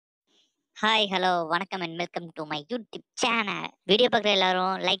Hi hello வணக்கம் and welcome to my YouTube channel. Video பார்க்குற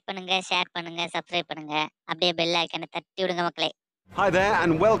எல்லாரும் லைக் பண்ணுங்க, ஷேர் பண்ணுங்க, சப்ஸ்கிரைப் பண்ணுங்க. அப்படியே பெல் ஐக்கனை தட்டி விடுங்க மக்களே. Hi there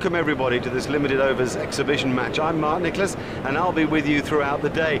and welcome everybody to this limited overs exhibition match. I'm Mark Nicholas and I'll be with you throughout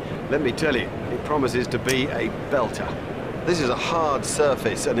the day. Let me tell you, it promises to be a belter. This is a hard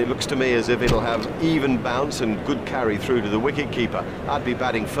surface and it looks to me as if it'll have even bounce and good carry through to the wicket-keeper. I'd be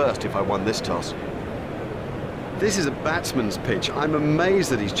batting first if I won this toss. This is a batsman's pitch. I'm amazed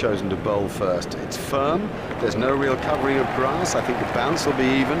that he's chosen to bowl first. It's firm, there's no real covering of grass. I think the bounce will be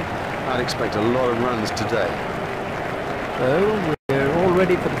even. I'd expect a lot of runs today. So we're all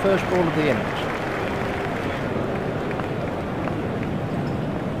ready for the first ball of the innings.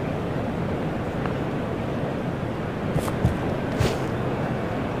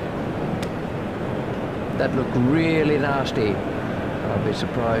 That looked really nasty. I'll be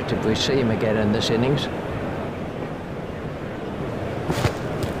surprised if we see him again in this innings.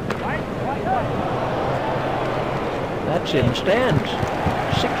 That's in stands.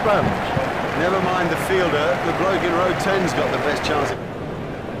 6 runs. Never mind the fielder, the bloke in row 10's got the best chance.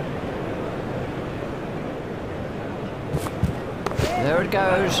 There it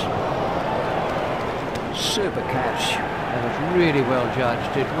goes. Super catch. That was really well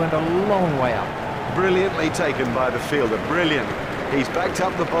judged. It went a long way up. Brilliantly taken by the fielder, brilliant. He's backed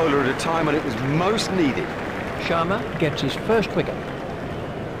up the bowler at a time when it was most needed. Sharma gets his first wicket.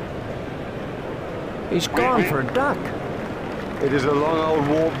 He's gone for a duck. It is a long old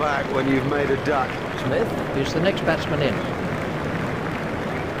walk back when you've made a duck. Smith is the next batsman in.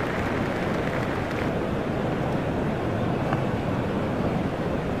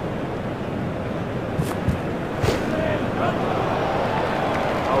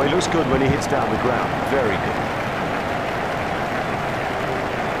 Oh, he looks good when he hits down the ground. Very good.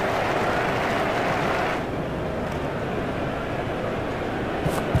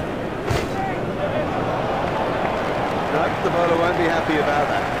 No, the bowler won't be happy about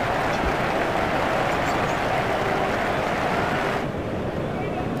that.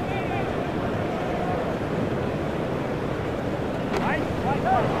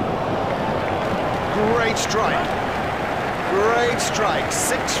 Great strike. Great strike.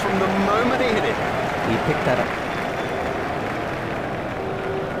 6 from the moment he hit it. He picked that up.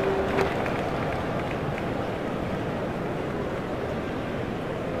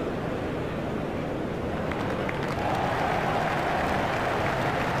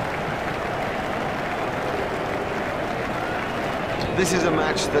 This is a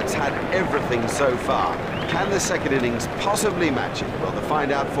match that's had everything so far. Can the second innings possibly match it? Well, to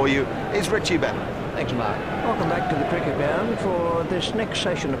find out for you is Richie Bennett. Thanks, Mark. Welcome back to the cricket ground for this next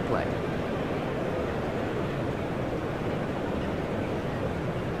session of play.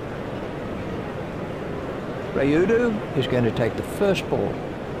 Rayudu is going to take the first ball.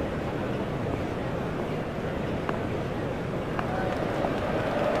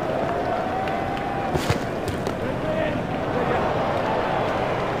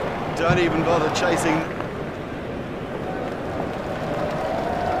 Don't even bother chasing.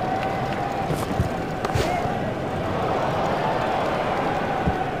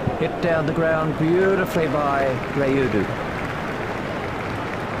 Hit down the ground beautifully by Rayudu.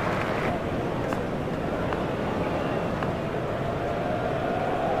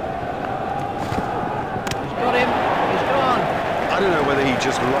 He's got him. He's gone. I don't know whether he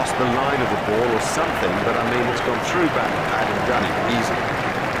just lost the line of the ball or something, but I mean, it's gone through back and done it easily.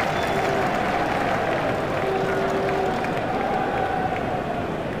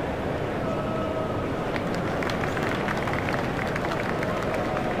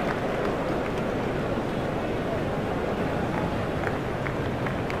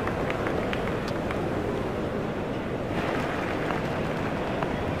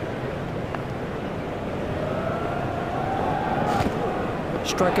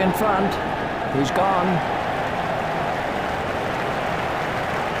 Struck in front. He's gone.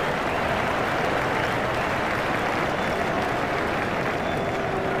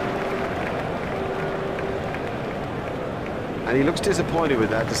 And he looks disappointed with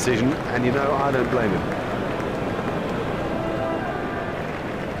that decision, and you know, I don't blame him.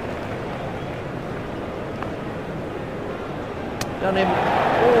 Done him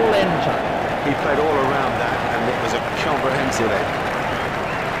all ends up. He played all around that, and it was a comprehensive end.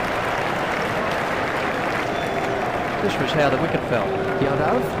 This was how the wicket fell.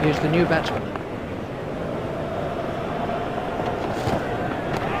 Yadav is the new batsman.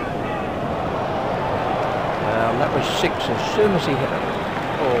 Well, that was 6 as soon as he hit it.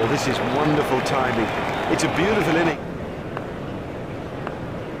 Oh, this is wonderful timing. It's a beautiful inning.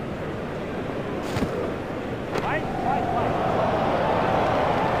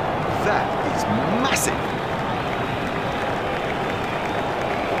 That is massive.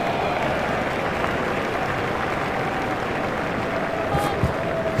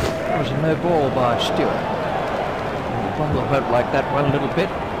 That was a no ball by Stewart. One will hope like that one a little bit.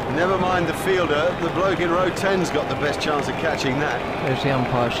 Never mind the fielder, the bloke in row 10's got the best chance of catching that. There's the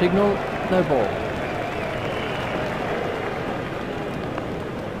umpire signal, no ball.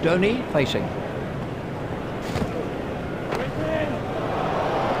 Dhoni facing.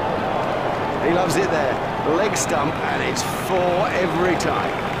 He loves it there. Leg stump, and it's 4 every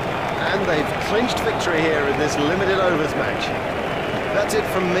time. And they've clinched victory here in this limited overs match. That's it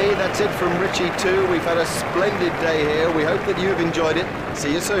from me, that's it from Richie too. We've had a splendid day here. We hope that you've enjoyed it.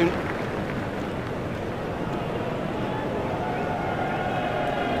 See you soon.